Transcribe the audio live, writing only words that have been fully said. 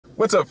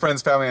What's up,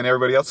 friends, family, and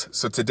everybody else?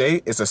 So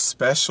today is a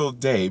special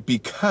day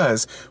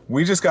because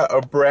we just got a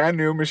brand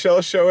new,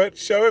 Michelle, show it,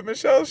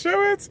 Michelle,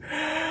 show it,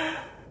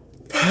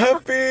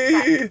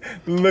 puppy.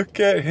 Look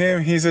at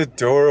him. He's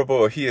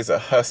adorable. He is a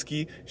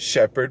husky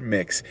shepherd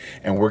mix,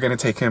 and we're gonna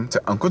take him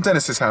to Uncle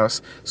Dennis's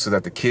house so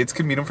that the kids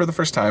can meet him for the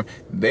first time.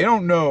 They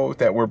don't know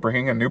that we're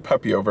bringing a new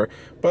puppy over,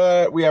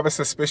 but we have a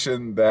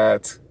suspicion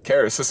that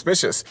Kara's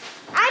suspicious.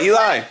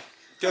 Eli,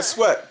 guess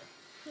what?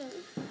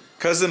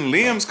 Cousin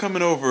Liam's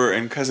coming over,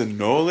 and Cousin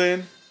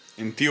Nolan,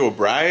 and Theo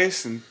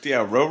Bryce, and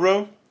Tia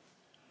Roro.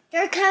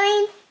 They're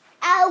coming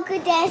at Uncle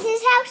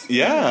Dennis's house?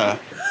 Yeah.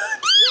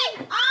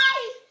 When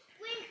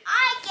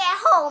I get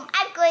home,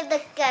 I'm going to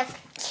look at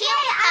cute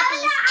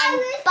puppies and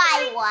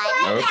buy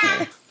one.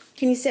 Okay.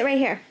 Can you sit right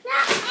here?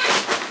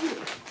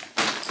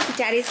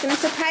 Daddy's going to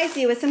surprise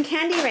you with some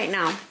candy right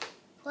now.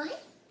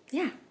 What?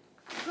 Yeah.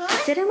 What?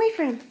 Sit and wait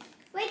for him.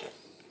 Wait,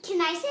 can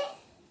I sit?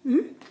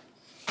 Mm-hmm.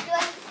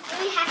 Do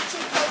we have to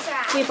close our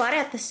eyes? We bought it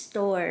at the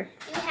store.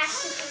 We have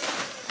to.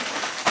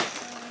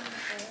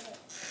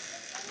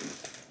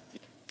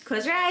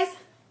 Close your eyes.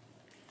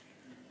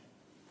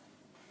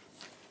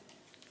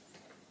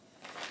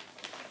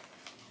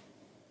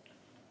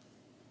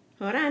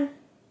 Hold on.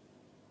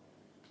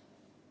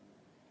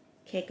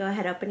 Okay, go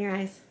ahead. Open your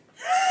eyes.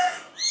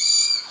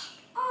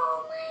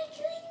 Oh my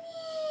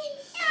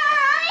goodness!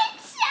 Oh,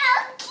 it's so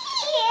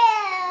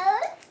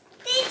cute!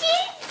 Did you?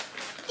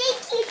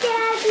 Thank you,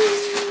 Daddy.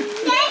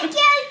 Thank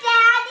you,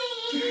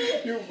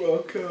 Daddy. You're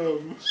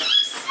welcome. So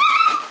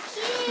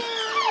cute.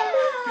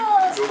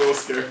 He's a little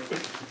scared.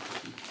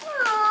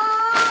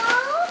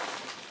 Aww.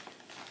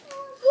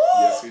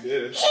 Yes, we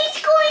did.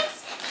 He's going.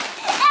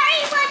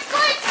 Everyone's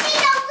going to see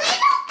the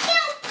little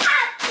cute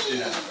puppy.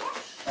 Yeah.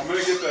 I'm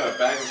gonna get the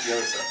bag with the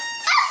other stuff.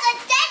 Uncle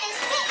Dennis,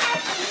 we have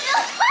a new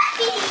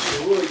puppy.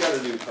 Oh, we got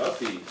a new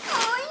puppy.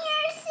 Oh,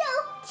 you're so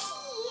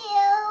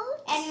cute.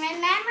 And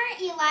remember,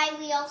 Eli,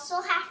 we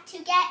also have to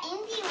get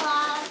Indie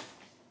Love.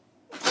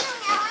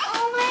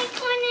 Oh my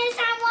goodness,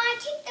 I want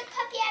to keep the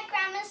puppy at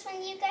Grandma's when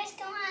you guys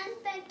go on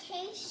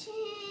vacation.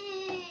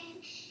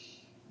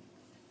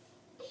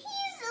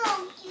 He's so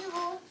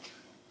cute.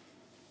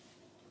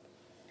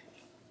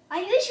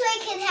 I wish we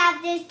could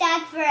have this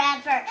dog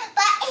forever,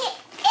 but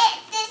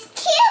this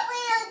cute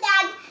little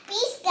dog,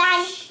 Beast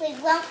dog, we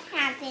won't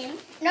have him.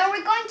 No,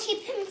 we're going to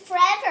keep him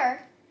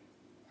forever.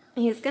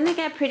 He's going to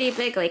get pretty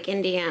big like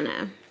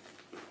Indiana.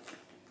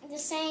 The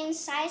same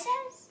size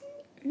as?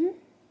 Mm-hmm.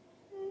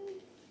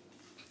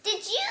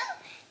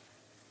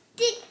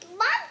 Did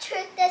Mom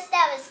trick us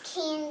that was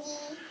candy?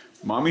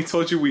 Mommy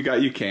told you we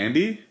got you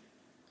candy?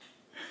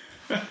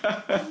 He's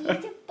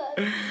a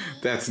puppy.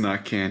 That's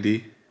not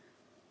candy.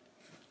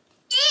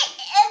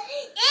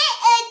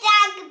 A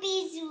dog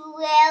be's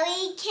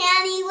really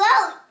candy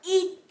won't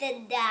eat the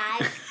dog.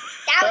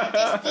 That would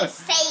just be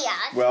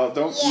sad. Well,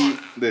 don't eat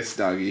this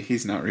doggy.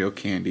 He's not real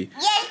candy.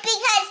 Yes,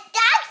 because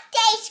dogs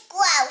taste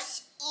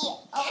gross.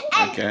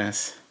 I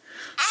guess.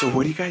 So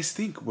what do you guys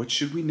think? What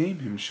should we name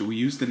him? Should we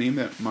use the name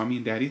that Mommy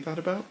and Daddy thought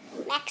about?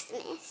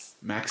 Maximus.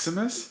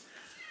 Maximus?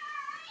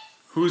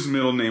 Whose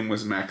middle name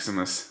was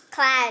Maximus?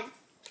 Cloud.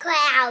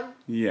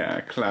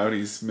 Yeah,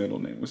 Cloudy's middle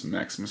name was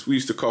Maximus. We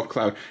used to call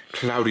Cloud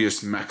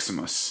Claudius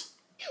Maximus.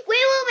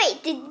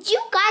 Wait. Did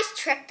you guys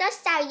trick us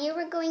that you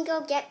were going to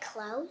go get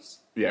clothes?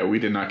 Yeah, we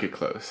did not get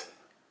close.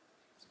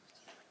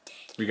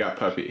 We got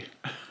puppy.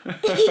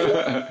 But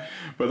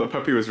the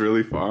puppy was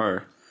really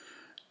far.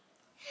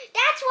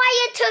 That's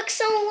why it took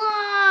so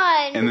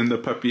long. And then the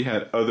puppy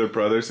had other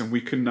brothers, and we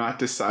could not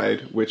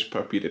decide which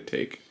puppy to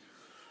take.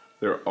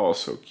 They're all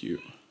so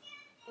cute.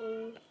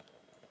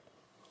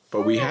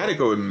 But we had to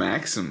go with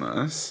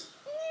Maximus.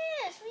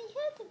 Yes, we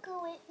had to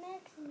go with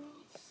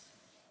Maximus.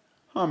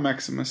 Oh,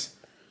 Maximus.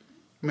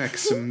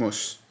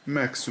 Maximus.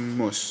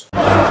 Oh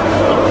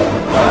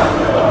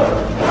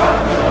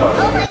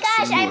my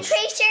gosh, I'm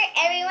pretty sure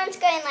everyone's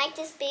going to like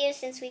this video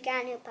since we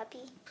got a new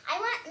puppy. I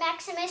want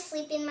Maximus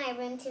sleep in my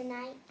room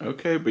tonight.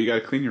 Okay, but you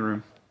gotta clean your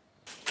room.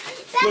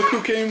 Look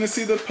who came to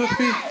see the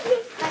puppy.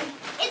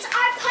 It's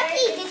our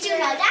puppy. Did you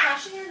know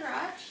that?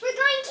 We're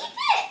going to keep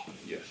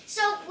it. Yeah.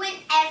 So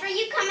whenever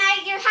you come out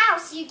of your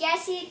house, you get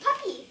to see the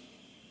puppy.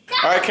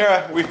 All right,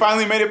 Kara, we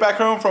finally made it back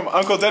home from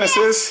Uncle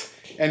Dennis's.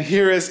 And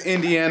here is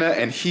Indiana,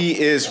 and he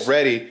is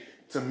ready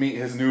to meet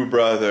his new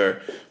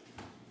brother.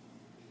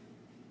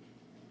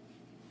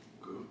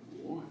 Good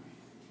boy.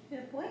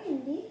 Good boy,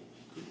 Indy.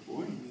 Good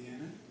boy,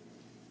 Indiana.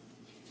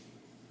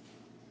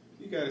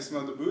 You gotta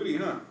smell the booty,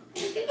 huh?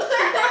 Good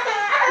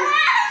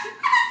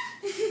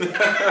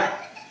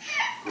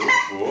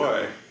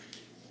boy.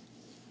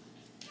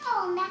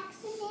 Oh,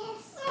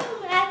 Maximus. Oh,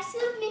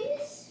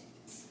 Maximus.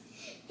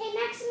 Hey,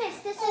 Maximus,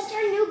 this is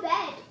your new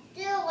bed.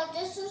 Dude,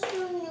 this is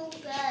your new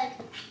bed.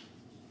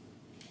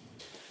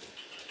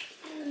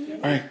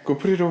 All right, go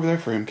put it over there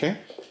for him, okay?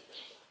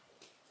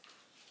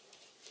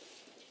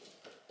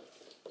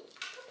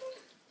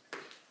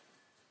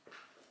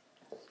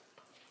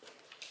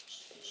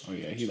 Oh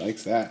yeah, he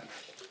likes that.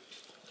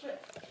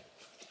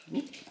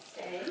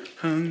 Stay.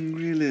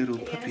 Hungry little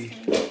puppy.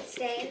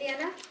 Stay, Indiana.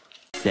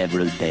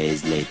 Several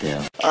days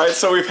later. All right,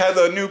 so we've had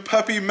the new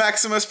puppy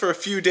Maximus for a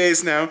few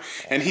days now,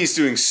 and he's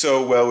doing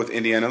so well with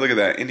Indiana. Look at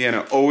that.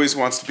 Indiana always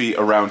wants to be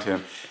around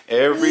him.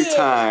 Every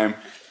time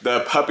the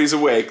puppy's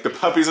awake, the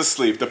puppy's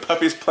asleep, the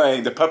puppy's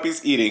playing, the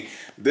puppy's eating,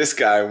 this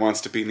guy wants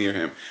to be near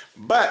him.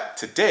 But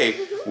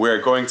today, we're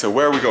going to,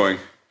 where are we going?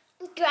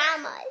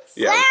 Grandma's.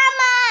 Yeah.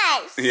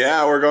 Grandma's.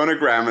 Yeah, we're going to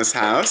Grandma's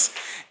house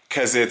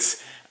because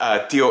it's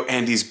Theo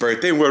Andy's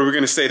birthday. What are we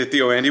going to say to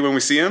Theo Andy when we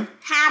see him?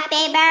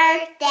 Happy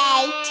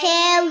birthday to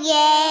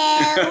you.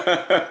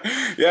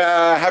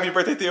 Yeah, happy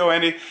birthday, Theo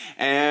Andy.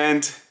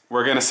 And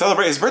we're going to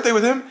celebrate his birthday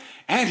with him.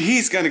 And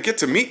he's going to get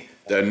to meet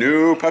the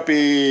new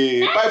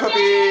puppy. Bye,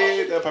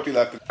 puppy. The puppy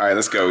left. All right,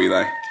 let's go,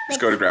 Eli.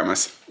 Let's go to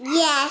Grandma's.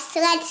 Yes,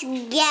 let's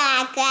get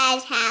at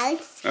Grandma's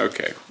house.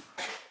 Okay.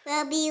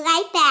 We'll be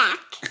right back.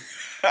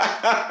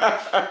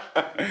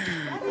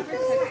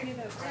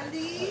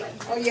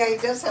 Oh yeah, he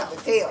does have the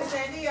tail.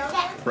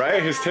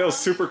 Right? His tail's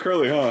super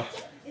curly, huh?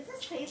 Is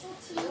this hazel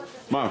tea?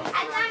 Mom,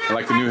 I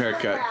like the new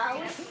haircut.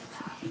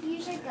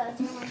 You should go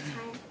do one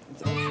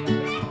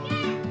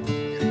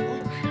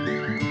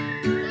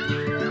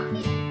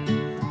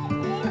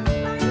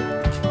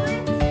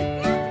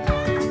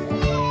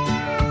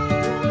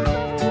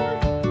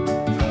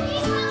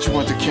You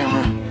want the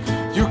camera?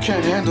 You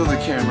can't handle the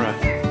camera.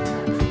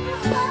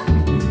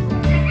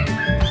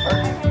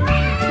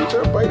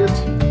 Peter, bite it.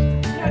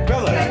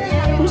 Bella,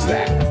 who's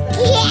that?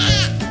 Yeah.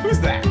 Who's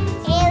that?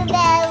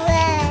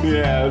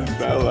 Yeah, it's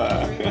Bella.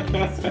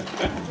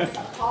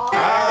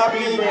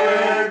 Happy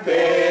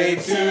birthday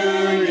to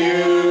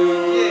you.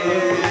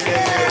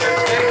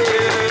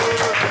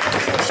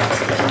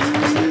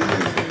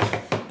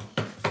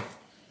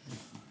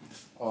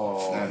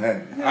 Oh.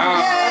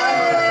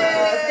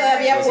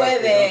 Todavía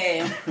puede.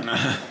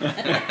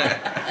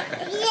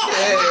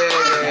 Yeah.